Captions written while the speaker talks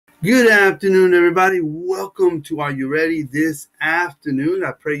Good afternoon, everybody. Welcome to Are You Ready this afternoon.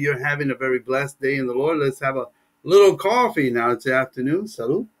 I pray you're having a very blessed day in the Lord. Let's have a little coffee now. It's afternoon.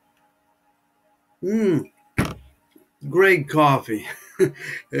 Salud. Great coffee.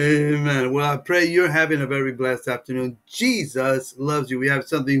 Amen. Well, I pray you're having a very blessed afternoon. Jesus loves you. We have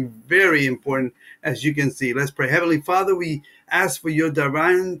something very important, as you can see. Let's pray. Heavenly Father, we ask for your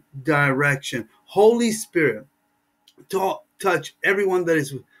divine direction. Holy Spirit, touch everyone that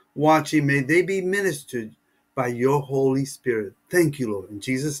is watching. May they be ministered by your Holy Spirit. Thank you, Lord. In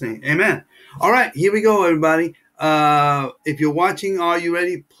Jesus' name, amen. All right, here we go, everybody. If you're watching, are you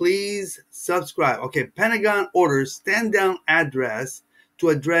ready? Please subscribe. Okay, Pentagon orders stand-down address to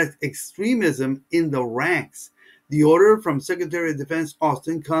address extremism in the ranks. The order from Secretary of Defense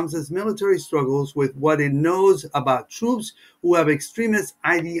Austin comes as military struggles with what it knows about troops who have extremist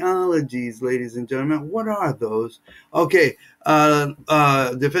ideologies, ladies and gentlemen. What are those? Okay,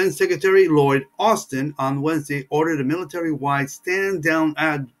 Defense Secretary Lloyd Austin on Wednesday ordered a military-wide stand-down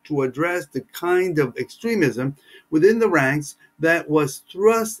to address the kind of extremism within the ranks that was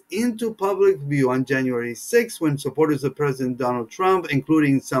thrust into public view on January 6 when supporters of President Donald Trump,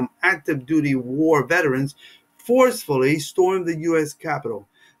 including some active duty war veterans, forcefully stormed the U.S. Capitol.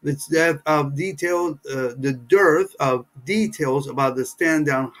 The dearth of details about the stand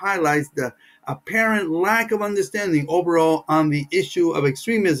down highlights the apparent lack of understanding overall on the issue of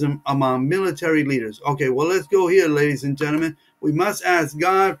extremism among military leaders. Okay, well, let's go here, ladies and gentlemen. We must ask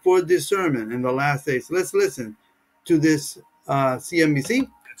God for discernment in the last days. Let's listen to this CNBC.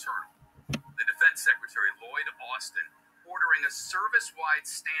 The Defense Secretary Lloyd Austin ordering a service-wide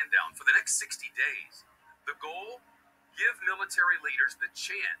stand-down for the next 60 days. The goal? Give military leaders the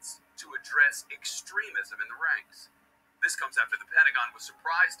chance to address extremism in the ranks. This comes after the Pentagon was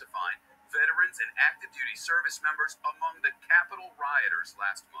surprised to find veterans and active duty service members among the Capitol rioters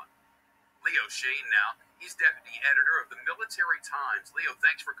last month. Leo Shane now, he's deputy editor of the Military Times. Leo,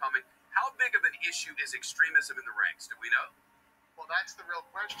 thanks for coming. How big of an issue is extremism in the ranks? Do we know? Well, that's the real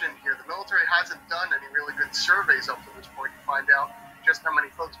question here. The military hasn't done any really good surveys up to this point to find out just how many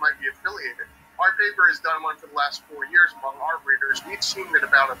folks might be affiliated. Our paper has done one for the last 4 years among our readers. We've seen that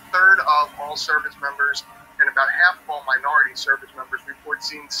about a third of all service members and about half of all minority service members report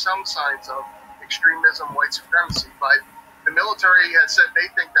seeing some signs of extremism, white supremacy. But the military has said they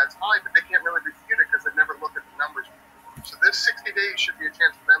think that's high, but they can't really refute it because they've never looked at the numbers before. So this 60 days should be a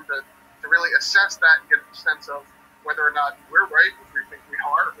chance for them to really assess that and get a sense of whether or not we're right, which we think we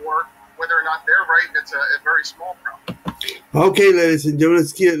are, or whether or not they're right, and it's a very small problem. Okay, ladies and gentlemen,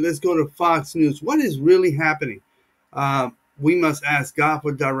 let's go to Fox News. What is really happening? We must ask God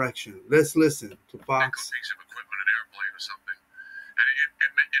for direction. Let's listen to Fox. A piece of equipment, an airplane or something, and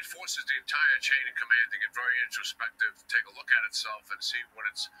it forces the entire chain of command to get very introspective, take a look at itself, and see what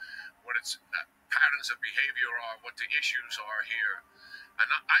its patterns of behavior are, what the issues are here. And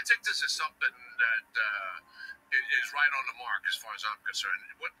I think this is something that is right on the mark as far as I'm concerned.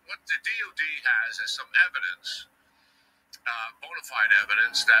 What the DOD has is some evidence, bona fide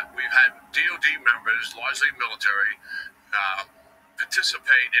evidence, that we've had DOD members, largely military,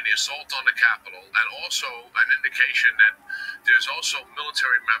 participate in the assault on the Capitol, and also an indication that there's also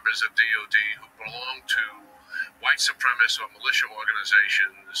military members of DOD who belong to white supremacist or militia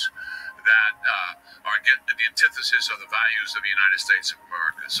organizations that are the antithesis of the values of the United States of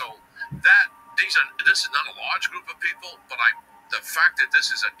America. So this is not a large group of people, but the fact that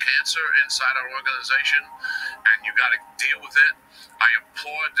this is a cancer inside our organization and you got to deal with it, I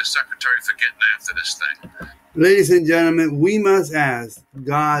applaud the Secretary for getting after this thing. Ladies and gentlemen, we must ask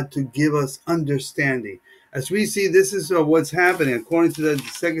God to give us understanding. As we see, this is what's happening. According to the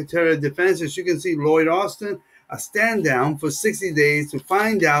Secretary of Defense, as you can see, Lloyd Austin, a stand down for 60 days to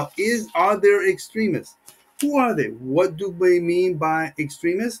find out, are there extremists? Who are they? What do they mean by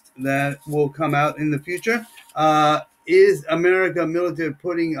extremists? That will come out in the future. Is America military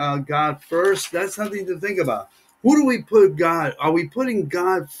putting God first? That's something to think about. Who do we put God? Are we putting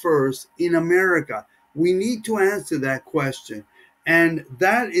God first in America? We need to answer that question. And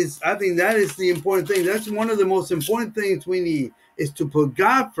I think that is the important thing. That's one of the most important things we need, is to put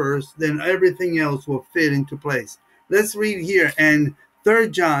God first, then everything else will fit into place. Let's read here. And 3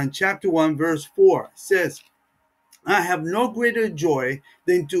 John chapter 1, verse 4 says, I have no greater joy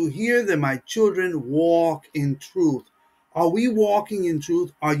than to hear that my children walk in truth. Are we walking in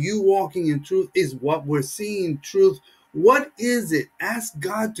truth? Are you walking in truth? Is what we're seeing truth? What is it? Ask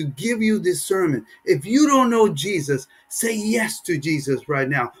God to give you discernment. If you don't know Jesus, say yes to Jesus right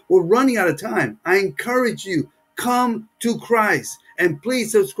now. We're running out of time. I encourage you, come to Christ. And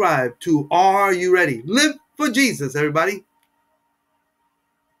please subscribe to Are You Ready? Live for Jesus, everybody.